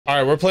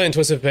Alright, we're playing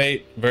Twisted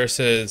Fate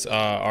versus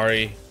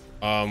Ahri.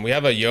 We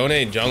have a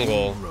Yone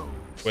jungle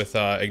with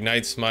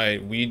Ignite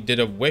Smite. We did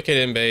a wicked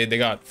invade. They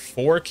got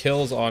 4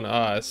 kills on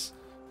us.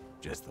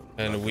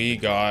 And we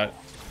got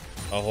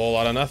a whole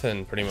lot of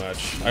nothing, pretty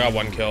much. I got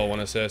 1 kill,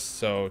 1 assist,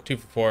 so 2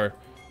 for 4.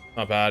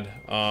 Not bad.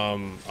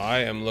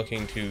 I am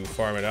looking to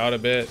farm it out a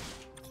bit.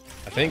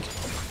 I think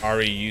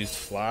Ahri used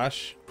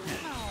Flash.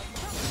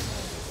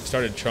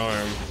 Started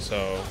Charm,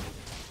 so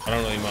I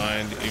don't really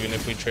mind, even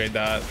if we trade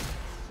that.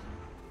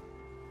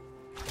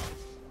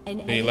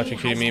 He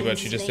electrocuted me, but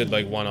she just did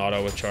like 1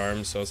 auto with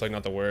Charms, so it's like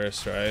not the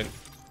worst, right?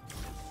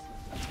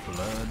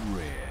 Blood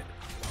red.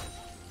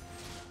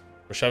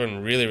 We're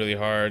shoving really, really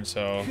hard,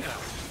 so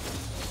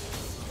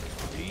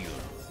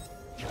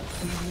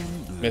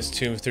missed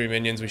 2 of 3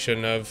 minions we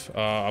shouldn't have.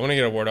 I want to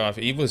get a ward off.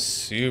 Eve was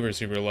super,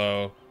 super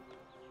low,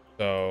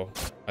 so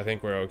I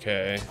think we're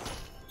okay.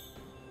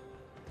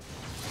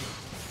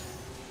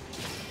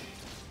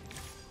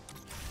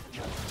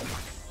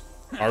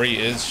 Ahri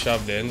is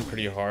shoved in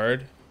pretty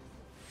hard.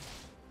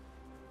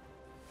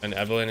 And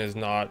Evelyn is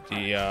not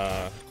the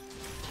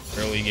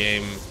early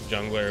game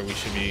jungler we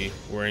should be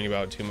worrying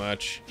about too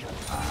much.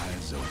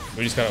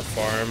 We just gotta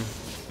farm,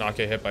 not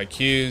get hit by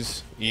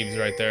Qs. Eve's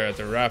right there at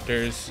the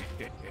rafters.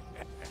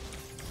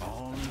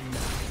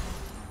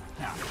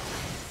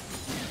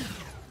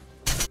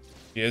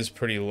 He is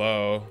pretty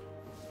low.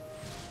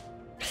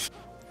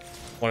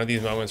 One of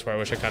these moments where I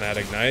wish I kind of had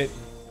Ignite,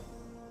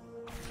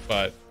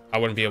 but I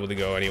wouldn't be able to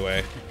go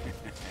anyway.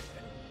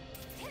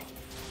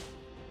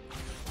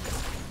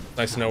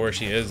 Nice to know where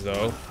she is,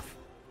 though.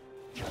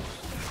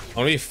 I'm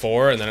gonna be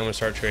 4, and then I'm gonna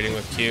start trading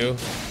with Q.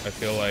 I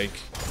feel like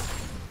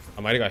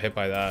I might have got hit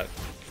by that,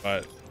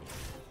 but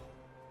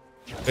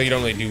I think you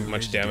don't really do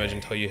much damage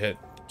until you hit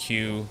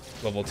Q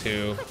level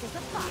 2.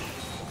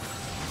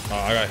 Oh,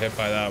 I got hit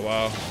by that.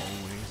 Wow.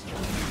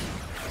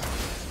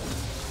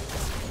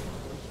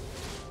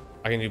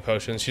 I can do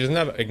potions. She doesn't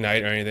have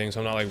Ignite or anything,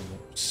 so I'm not like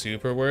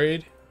super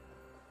worried.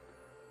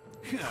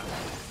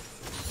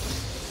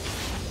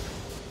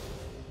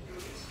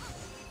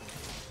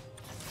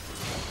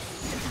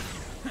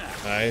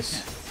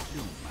 Nice.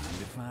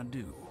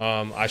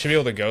 I should be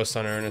able to ghost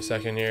on her in a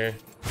second here.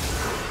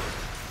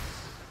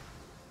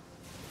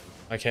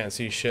 I can't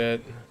see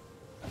shit.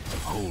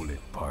 Hold it,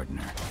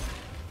 partner.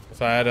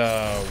 If I had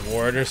a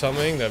ward or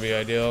something, that'd be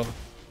ideal.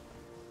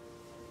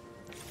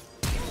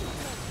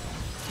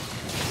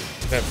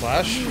 That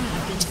flash?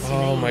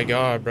 Oh my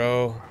god,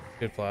 bro.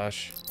 Good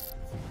flash.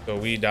 So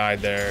we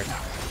died there.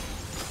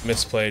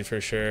 Misplayed for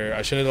sure.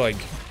 I should have like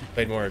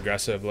played more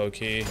aggressive, low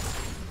key.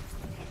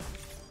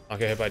 I'll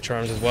get hit by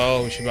Charms as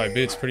well. We should buy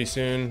boots pretty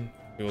soon.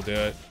 We will do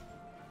it.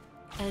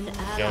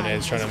 Yone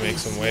is trying to make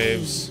some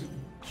waves.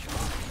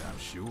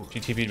 She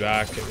TP'd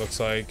back, it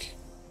looks like.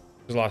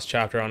 There's a lost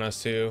chapter on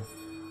us too.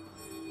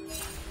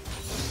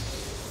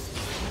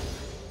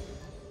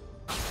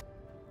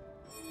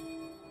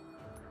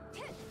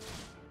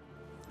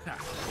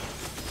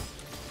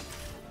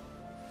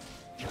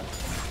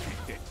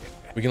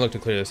 We can look to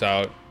clear this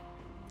out.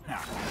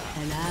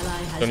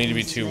 Don't need to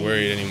be too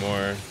worried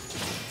anymore.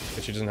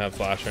 But she doesn't have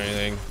flash or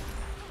anything.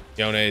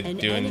 Yone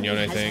doing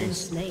Yone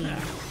things.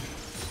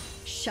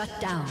 Shut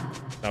down.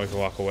 Now we can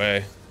walk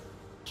away.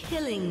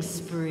 Killing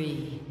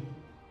spree.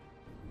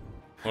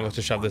 I want to look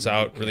to shove this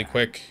out really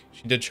quick.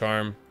 She did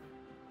charm.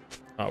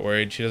 Not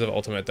worried. She does have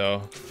ultimate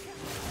though.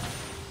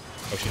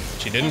 Oh,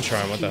 she didn't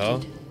charm. What the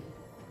hell?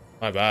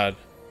 My bad.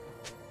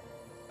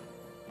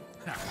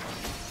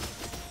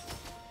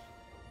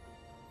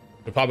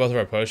 We pop both of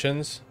our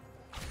potions.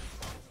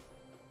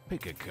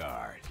 Pick a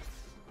card.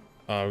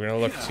 We're gonna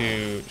look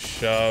to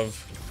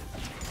shove.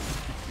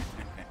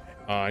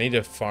 I need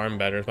to farm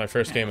better. It's my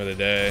first game of the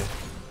day.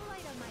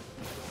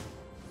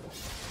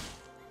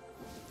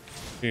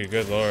 Dude,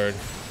 good lord.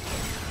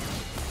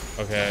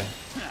 Okay.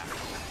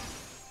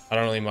 I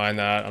don't really mind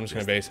that. I'm just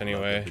gonna base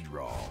anyway.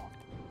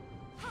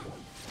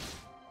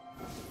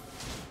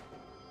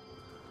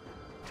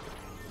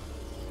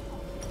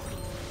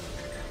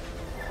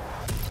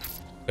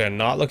 Okay,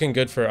 not looking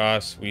good for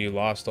us. We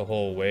lost the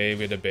whole wave.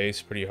 We had to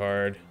base pretty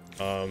hard.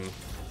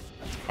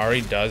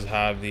 Ahri does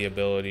have the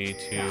ability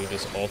to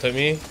just ult at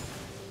me.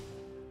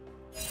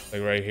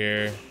 Like right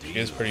here. She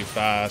is pretty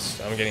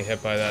fast. I'm getting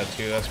hit by that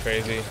too. That's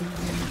crazy.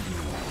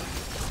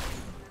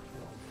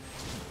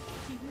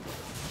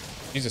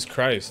 Jesus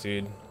Christ,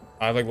 dude.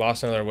 I've like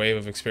lost another wave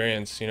of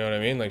experience. You know what I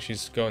mean? Like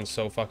she's going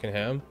so fucking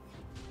ham.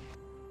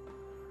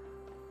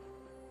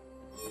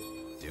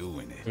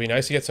 It'd be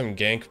nice to get some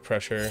gank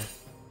pressure.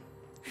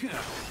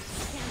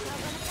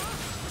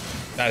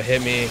 That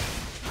hit me.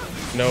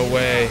 No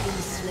way.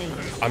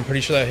 I'm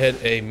pretty sure that hit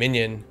a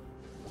minion.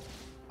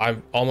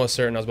 I'm almost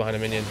certain I was behind a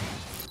minion.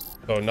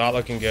 So not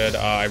looking good.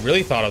 I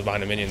really thought I was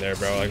behind a minion there,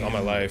 bro. Like all my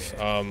life.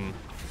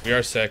 We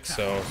are 6,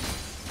 so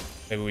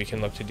maybe we can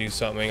look to do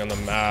something on the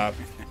map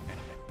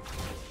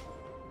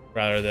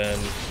rather than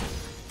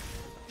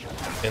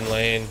in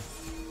lane.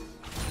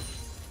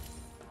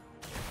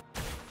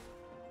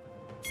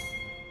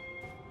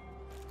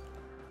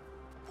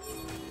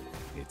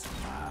 It's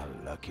mine.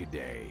 Lucky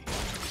day.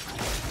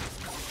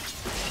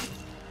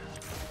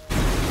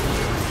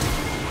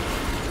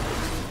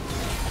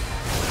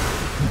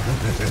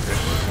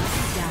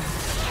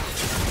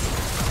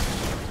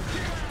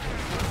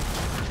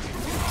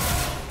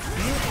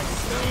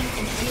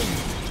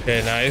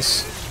 Okay,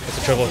 nice. That's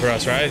a triple for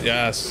us, right?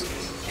 Yes.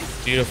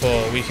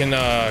 Beautiful. We can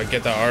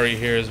get the Ahri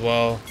here as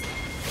well.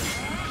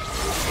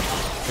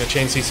 Gonna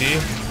chain CC.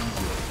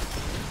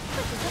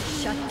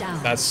 Shut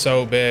down. That's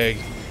so big.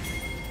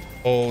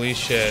 Holy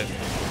shit.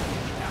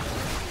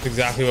 That's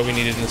exactly what we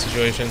needed in this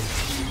situation.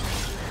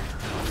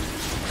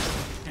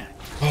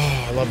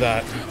 Oh, I love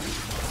that.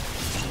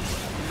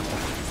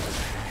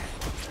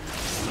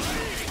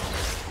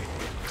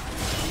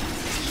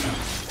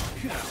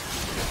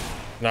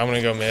 Now I'm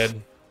gonna go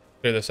mid,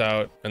 clear this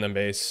out, and then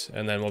base,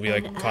 and then we'll be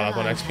like caught up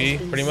on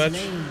XP pretty much.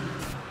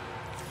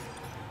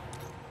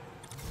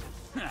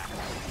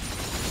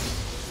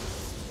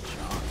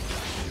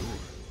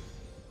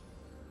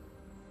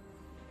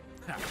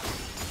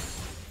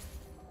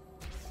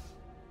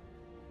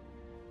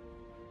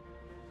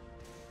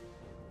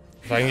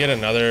 If I can get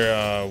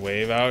another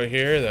wave out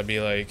here, that'd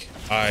be like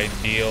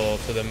ideal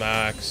to the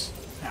max.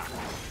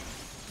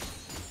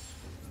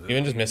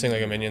 Even just missing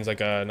like a minion's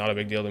like not a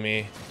big deal to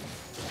me.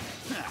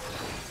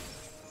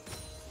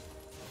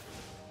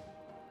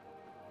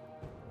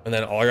 And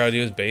then all I gotta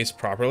do is base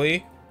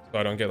properly, so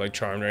I don't get like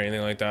charmed or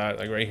anything like that,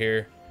 like right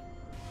here.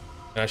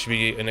 And I should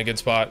be in a good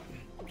spot.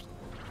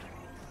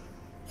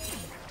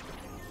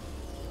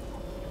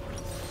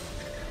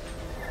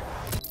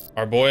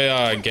 Our boy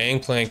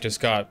Gangplank just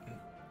got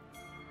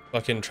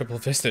fucking triple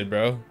fisted,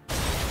 bro.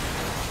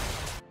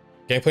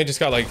 Gangplank just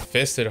got like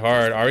fisted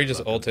hard. Ahri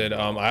just ulted.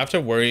 I have to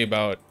worry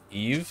about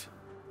Eve,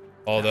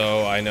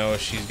 although I know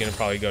she's gonna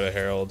probably go to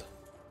Herald.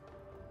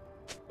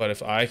 But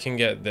if I can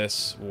get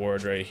this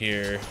ward right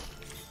here,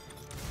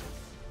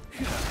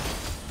 and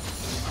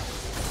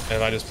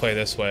if I just play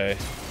this way,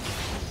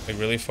 like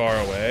really far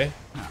away,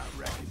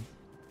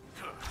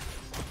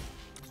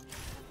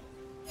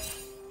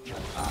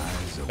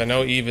 I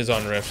know Eve is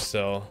on Rift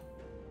still.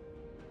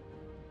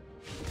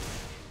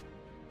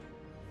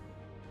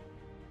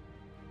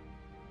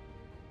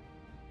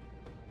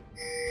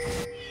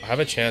 I have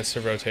a chance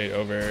to rotate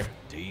over.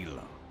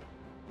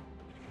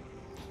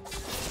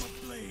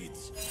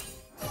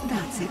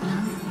 That's it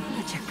now.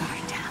 Let your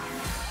guard down.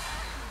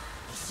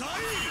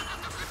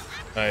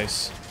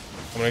 Nice.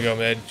 I'm gonna go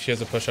mid. She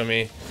has a push on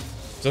me.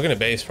 She's looking at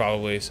base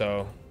probably,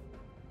 so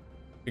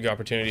big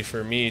opportunity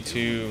for me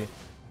to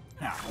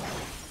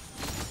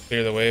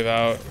clear the wave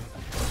out.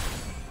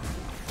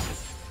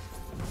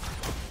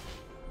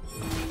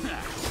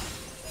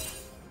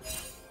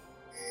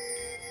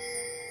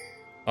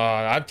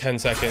 I have 10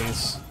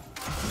 seconds.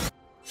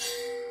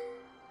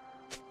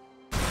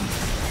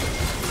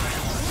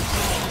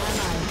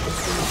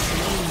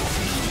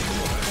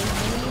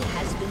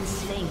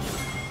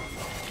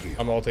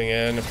 I'm ulting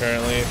in,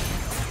 apparently.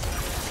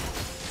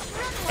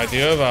 I do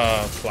have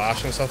a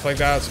flash and stuff like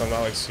that, so I'm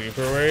not like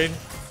super worried.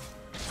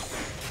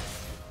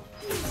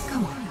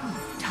 Come on,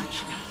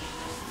 touch me.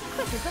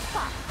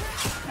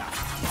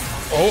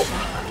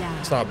 Oh,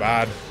 it's not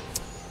bad.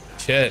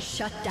 Shit.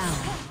 Shut down.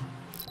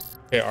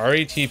 Okay,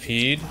 Ahri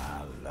TP'd.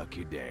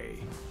 Lucky day.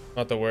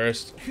 Not the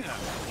worst.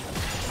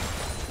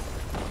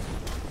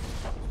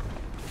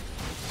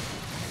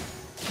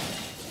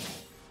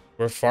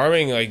 We're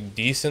farming like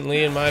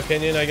decently in my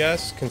opinion, I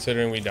guess,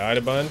 considering we died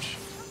a bunch.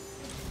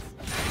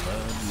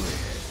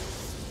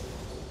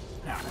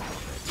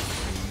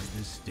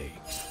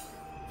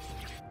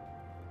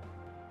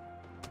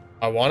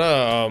 I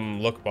wanna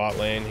look bot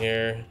lane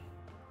here.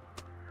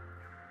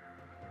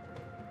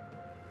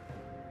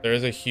 There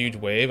is a huge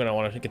wave and I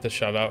want to get the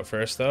shove out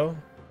first though.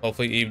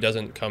 Hopefully Eve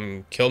doesn't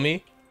come kill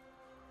me.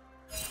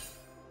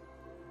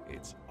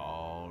 It's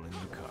all in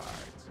the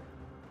cards.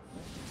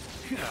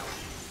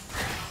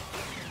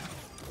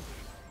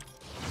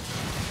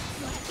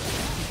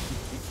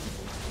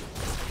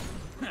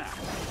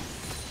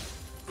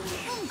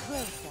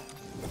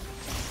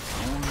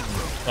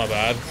 Not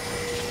bad.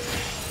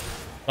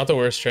 Not the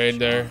worst trade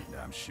there.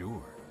 I'm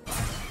sure.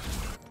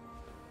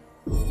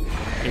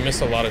 You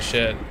missed a lot of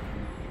shit.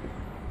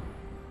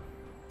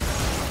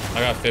 I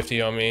got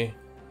 50 on me.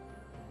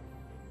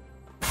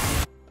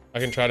 I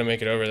can try to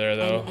make it over there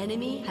though. An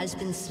enemy has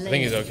been slain. I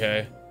think he's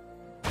okay.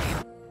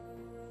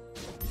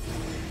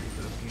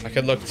 I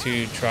could look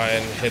to try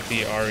and hit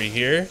the Ahri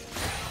here.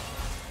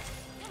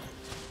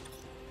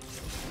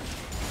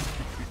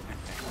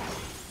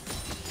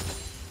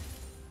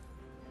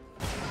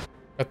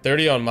 Got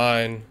 30 on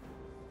mine.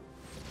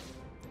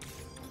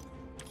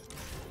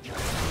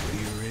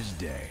 Clear as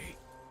day.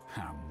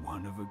 I'm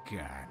one of a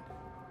kind.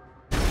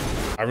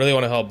 I really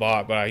want to help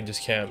bot, but I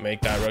just can't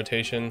make that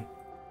rotation.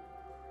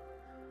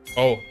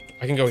 Oh,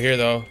 I can go here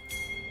though. An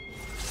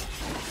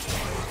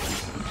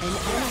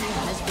enemy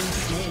has been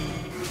slain.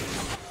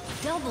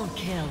 Double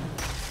kill.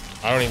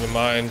 I don't even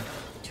mind.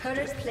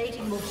 Turret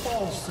plating will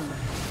fall soon.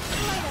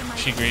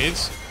 She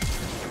greeds.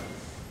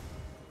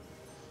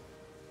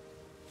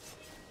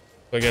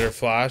 Look at her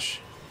flash.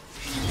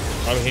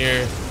 I'm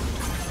here.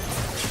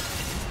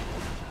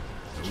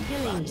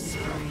 Killing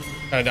spree.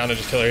 Kind of down to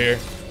just kill her here.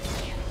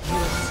 You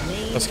have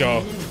slain Let's go.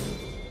 an enemy.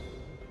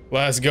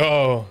 Let's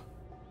go.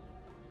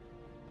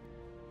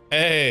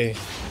 Hey,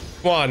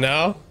 come on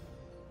now.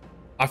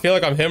 I feel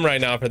like I'm him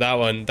right now for that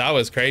one. That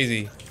was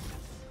crazy.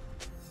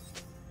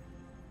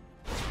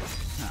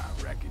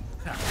 I reckon.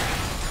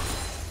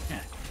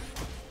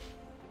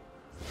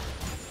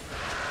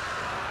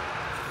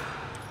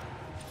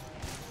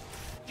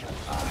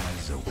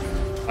 Eyes open.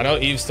 I know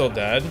Eve's still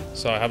dead,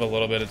 so I have a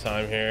little bit of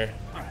time here.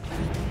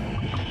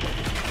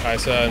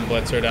 Kaisa and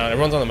Blitz are down.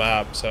 Everyone's on the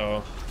map,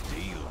 so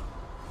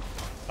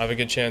I have a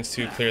good chance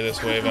to clear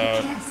this wave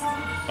out.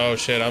 Oh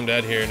shit, I'm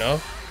dead here, no?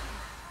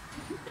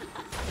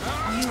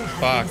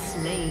 Fuck.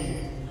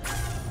 Slain.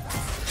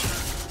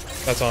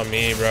 That's on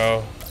me,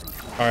 bro.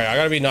 Alright, I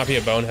gotta not be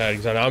a bonehead,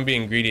 because I'm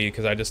being greedy,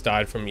 because I just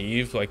died from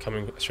Eve, like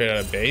coming straight out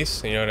of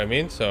base, you know what I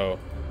mean? So,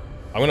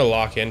 I'm gonna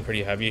lock in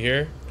pretty heavy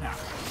here.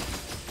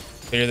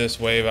 Clear this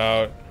wave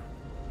out.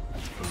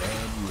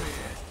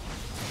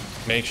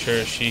 Make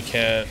sure she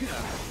can't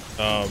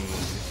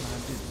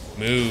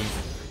move.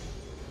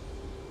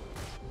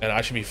 And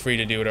I should be free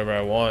to do whatever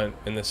I want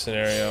in this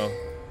scenario.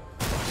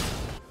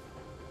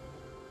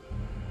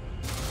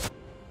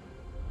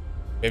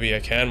 Maybe I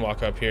can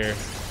walk up here.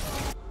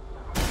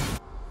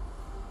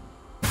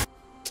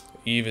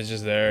 Eve is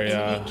just there,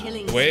 yeah.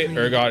 The way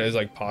Urgot is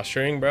like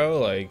posturing, bro,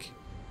 like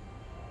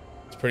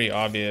it's pretty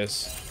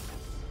obvious.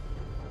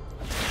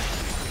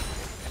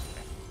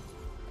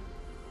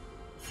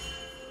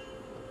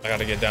 I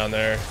gotta get down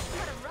there.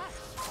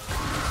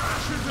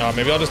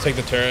 Maybe I'll just take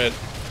the turret.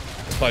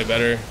 It's probably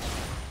better.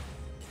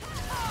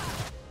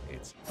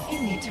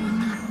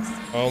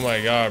 Oh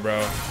my god, bro.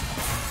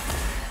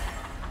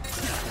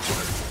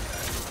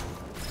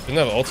 Didn't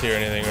have ulti or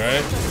anything,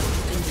 right?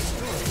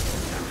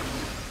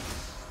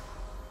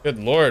 Good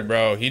lord,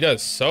 bro. He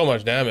does so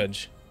much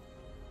damage.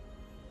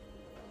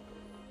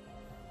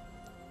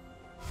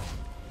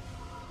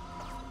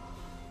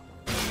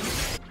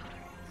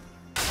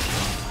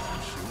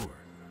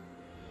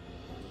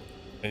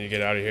 And you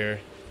get out of here.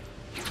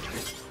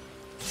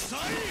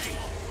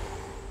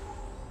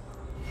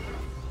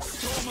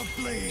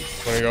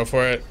 Wanna go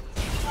for it?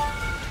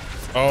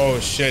 Oh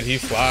shit, he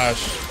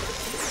flashed.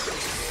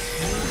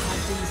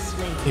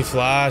 He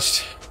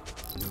flashed.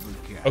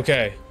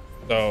 Okay,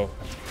 so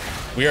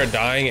we are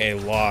dying a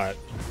lot,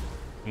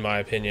 in my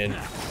opinion.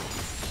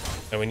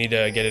 And we need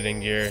to get it in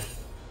gear.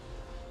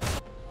 I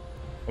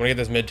wanna get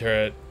this mid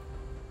turret.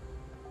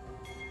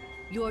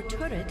 Your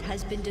turret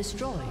has been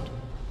destroyed.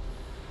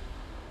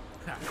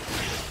 I'm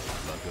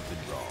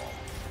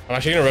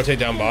actually gonna rotate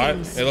down bot,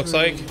 it looks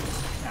like.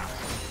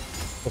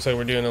 Looks like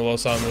we're doing a little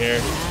something here.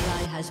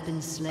 Ally has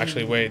been slain.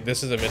 Actually, wait,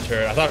 this is a mid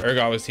turret. I thought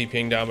Urgot was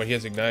TPing down, but he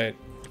has Ignite.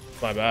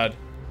 My bad.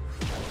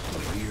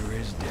 Clear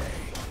as day.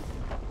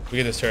 We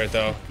get this turret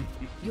though.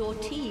 Your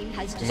team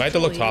has We might have to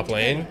look destroyed top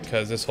lane, turret.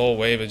 because this whole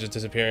wave is just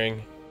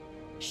disappearing.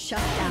 Shut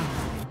down.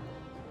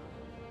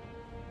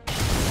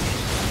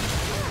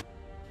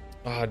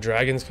 Ah,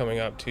 Dragon's coming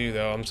up too,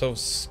 though. I'm so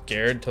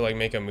scared to like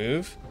make a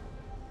move.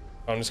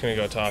 I'm just gonna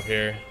go top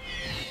here.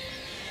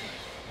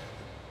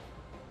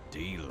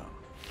 Deal 'em.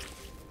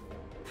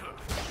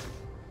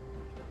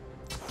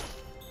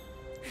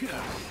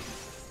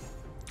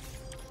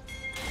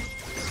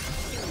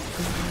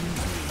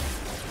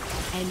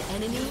 An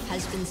enemy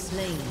has been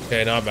slain.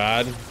 Okay, not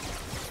bad.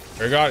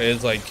 Urgot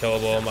is like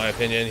killable in my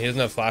opinion. He doesn't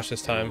have flash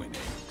this time.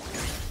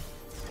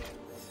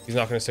 He's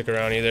not gonna stick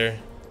around either.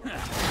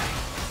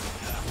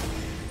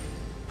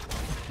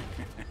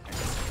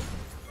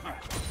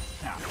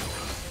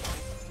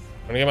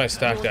 I'm gonna get my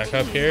stack Your deck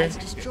up team here. has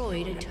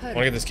destroyed a I turret.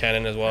 wanna get this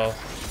cannon as well.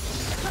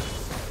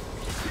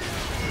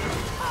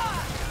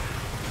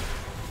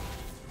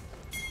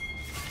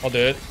 I'll do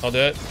it. I'll do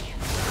it.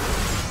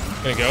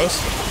 Gonna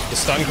ghost. The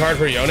stun card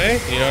for Yone.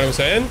 You know what I'm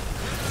saying? You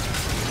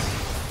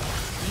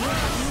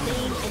have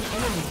slain an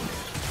enemy.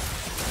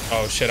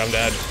 Oh shit, I'm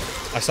dead.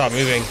 I stopped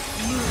moving.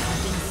 You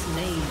have been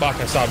slain. Fuck,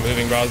 I stopped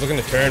moving, bro. I was looking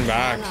to turn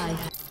back. Ally.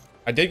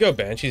 I did go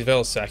Banshee's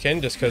Veil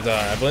second just because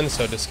Evelyn is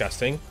so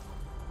disgusting.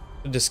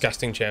 A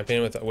disgusting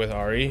champion with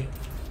Ahri.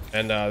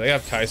 And they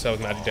have Kaisa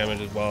with magic damage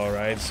as well,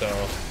 right? So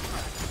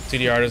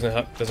CDR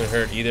doesn't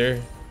hurt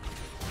either.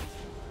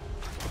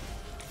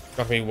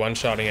 Not me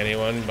one-shotting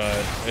anyone,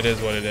 but it is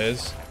what it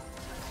is.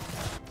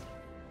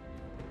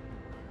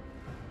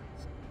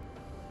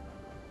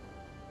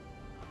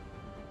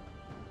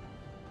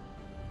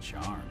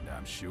 Charmed,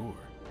 I'm sure.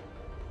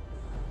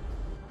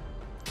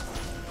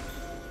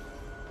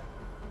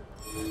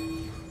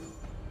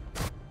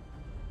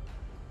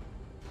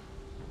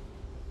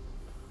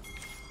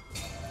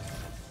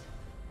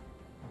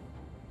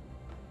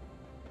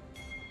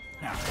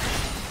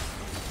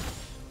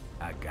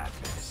 I got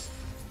this.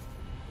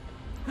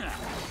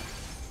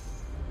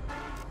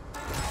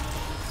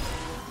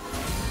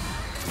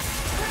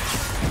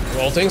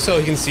 Rolting so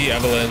he can see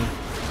Evelyn. An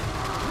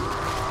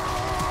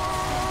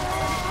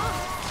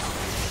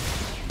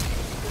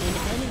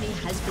enemy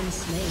has been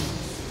slain.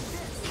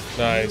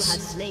 Nice. You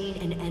have slain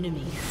an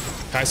enemy.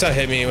 Kaisa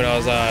hit me when I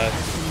was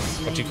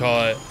what you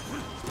call it?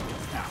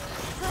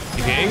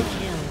 TPing?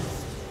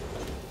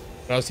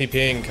 When I was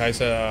TPing,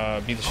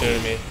 Kaisa beat the shit out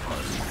of me.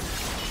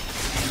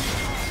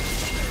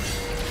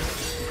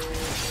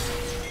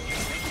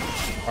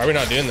 Why are we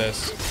not doing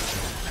this?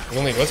 It's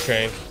only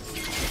Blitzcrank.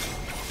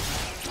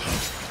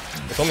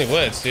 It's only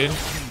Blitz, dude.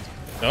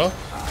 No?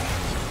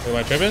 Am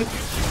I tripping?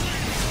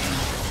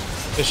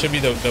 This should be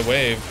the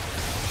wave.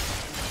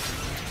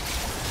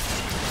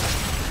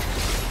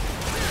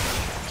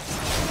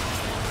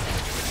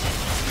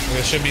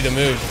 This should be the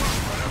move.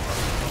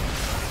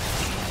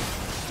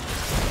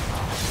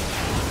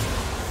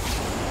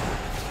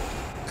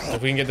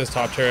 If we can get this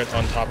top turret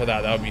on top of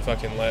that, that would be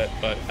fucking lit.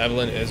 But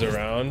Evelyn is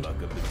around,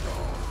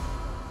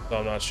 so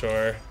I'm not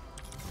sure.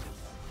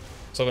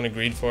 Still gonna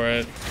greed for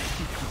it.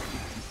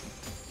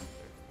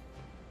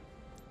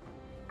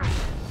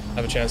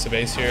 Have a chance to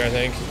base here, I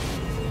think.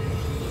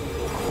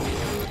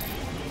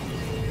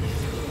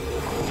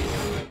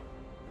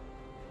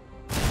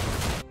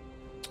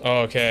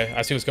 Oh, okay.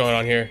 I see what's going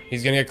on here.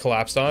 He's gonna get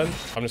collapsed on.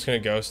 I'm just gonna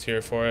ghost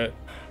here for it.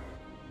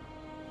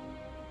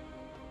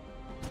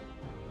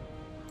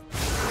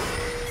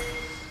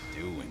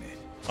 Doing it.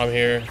 I'm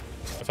here.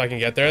 If I can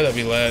get there, that'd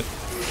be lit.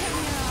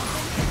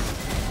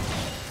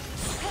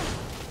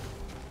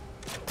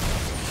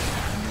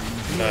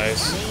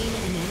 Nice.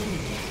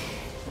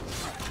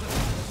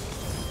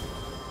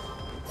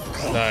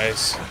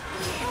 Nice.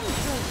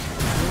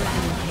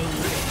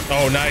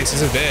 Oh, nice.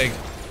 This is big.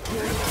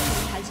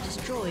 Has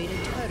destroyed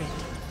a turret.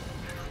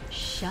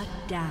 Shut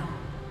down.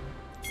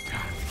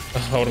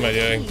 What am I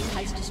doing?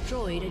 Has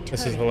destroyed a turret.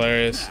 This is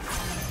hilarious.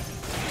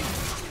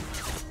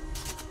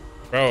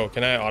 Bro,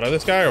 can I auto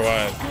this guy or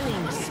what?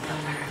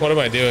 What am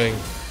I doing?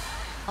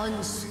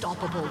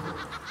 Unstoppable.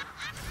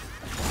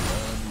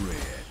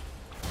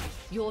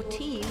 Your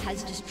team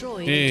has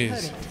destroyed Jeez.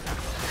 a turret.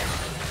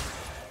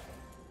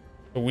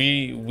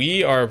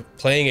 We are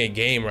playing a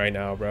game right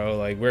now, bro.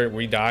 Like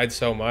we died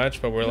so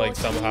much, but we're like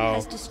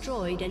somehow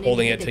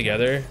holding it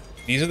together.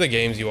 These are the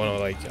games you want to,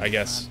 like, I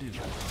guess,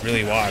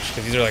 really watch,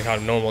 because these are like how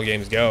normal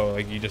games go.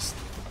 Like you just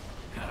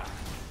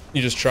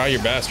try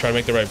your best, try to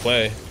make the right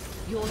play.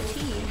 Your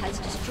team has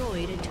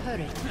destroyed a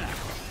turret.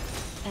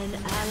 An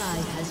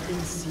ally has been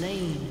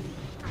slain.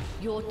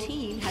 Your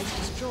team has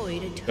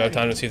destroyed a turret. Do I have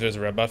time to see if there's a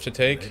red buff to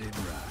take?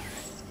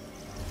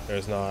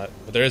 There's not,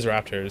 but there is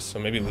raptors, so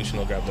maybe Lucian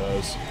will grab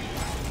those.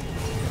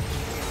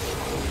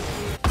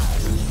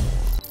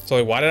 So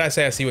like, why did I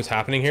say I see what's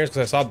happening here? It's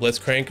because I saw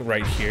Blitzcrank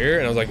right here,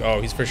 and I was like,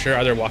 oh, he's for sure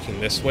either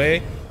walking this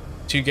way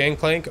to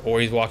Gangplank,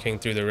 or he's walking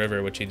through the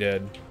river, which he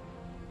did.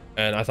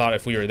 And I thought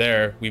if we were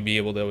there, we'd be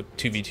able to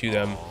 2v2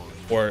 them,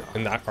 or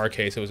in our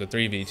case, it was a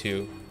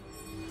 3v2,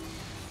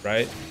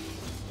 right?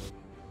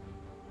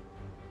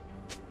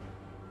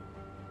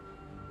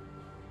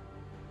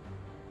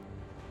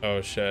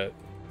 Oh shit.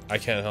 I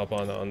can't help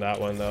on that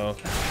one though.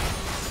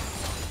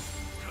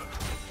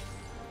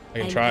 I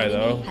can try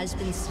though. Has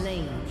been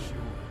slain.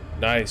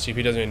 Nice.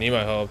 GP doesn't even need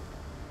my help.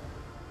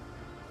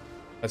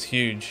 That's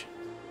huge.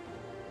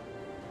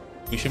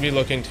 We should be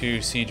looking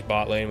to siege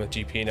bot lane with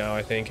GP now,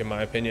 I think, in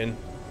my opinion.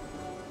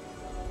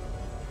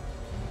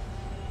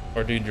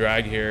 Or do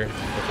drag here,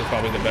 which is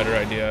probably the better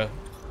idea.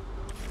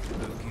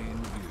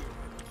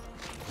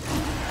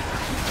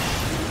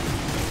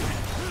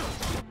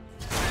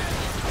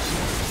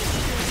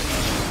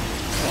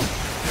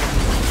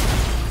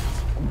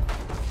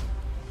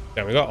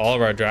 Yeah, we got all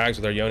of our drags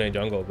with our Yone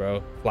jungle,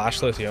 bro.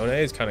 Flashless Yone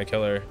is kind of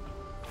killer.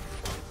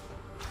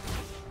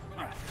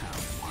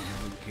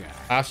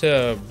 I have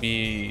to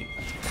be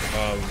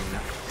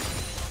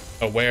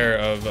aware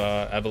of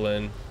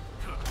Evelyn.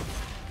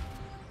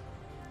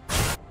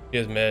 He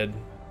is mid.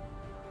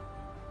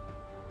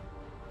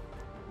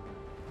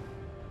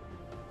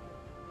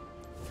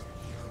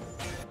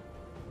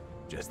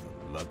 Just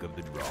the luck of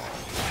the draw.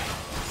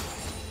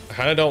 I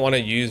kind of don't want to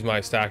use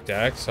my stack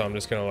deck, so I'm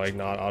just gonna like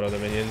not auto the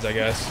minions, I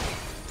guess.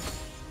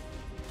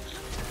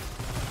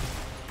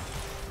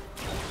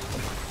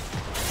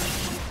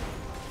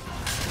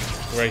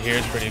 Right here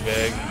is pretty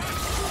big.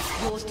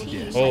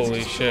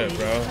 Holy shit,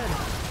 bro.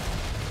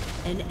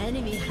 An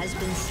enemy has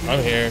been slain.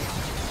 I'm here.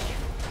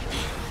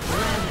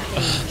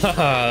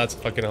 That's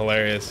fucking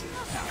hilarious.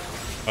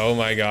 Oh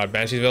my god,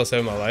 Bansheesville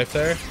saved my life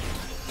there.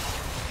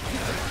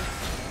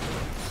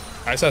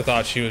 I just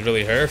thought she was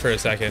really her for a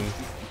second.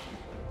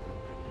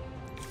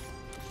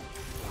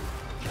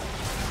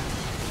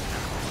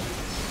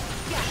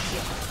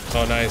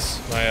 Oh nice,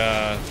 my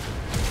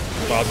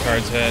wild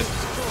cards hit.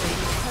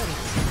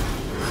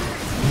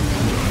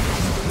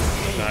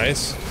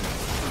 Nice.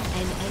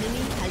 An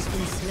enemy has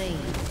been slain.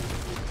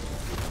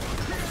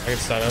 I can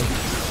stun him.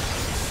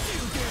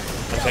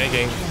 I'm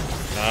tanking.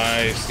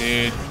 Nice,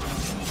 dude.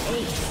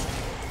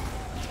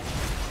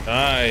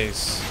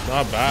 Nice.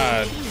 Not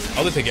bad.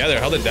 Held it together,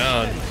 held it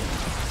down.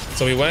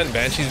 So we went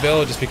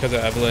Bansheesville just because of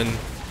Evelyn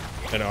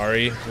and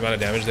Ahri. The amount of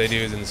damage they do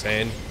is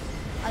insane.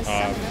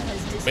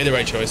 Made the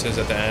right choices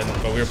at the end,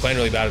 but we were playing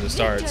really bad at the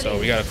start, so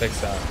we gotta fix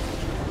that.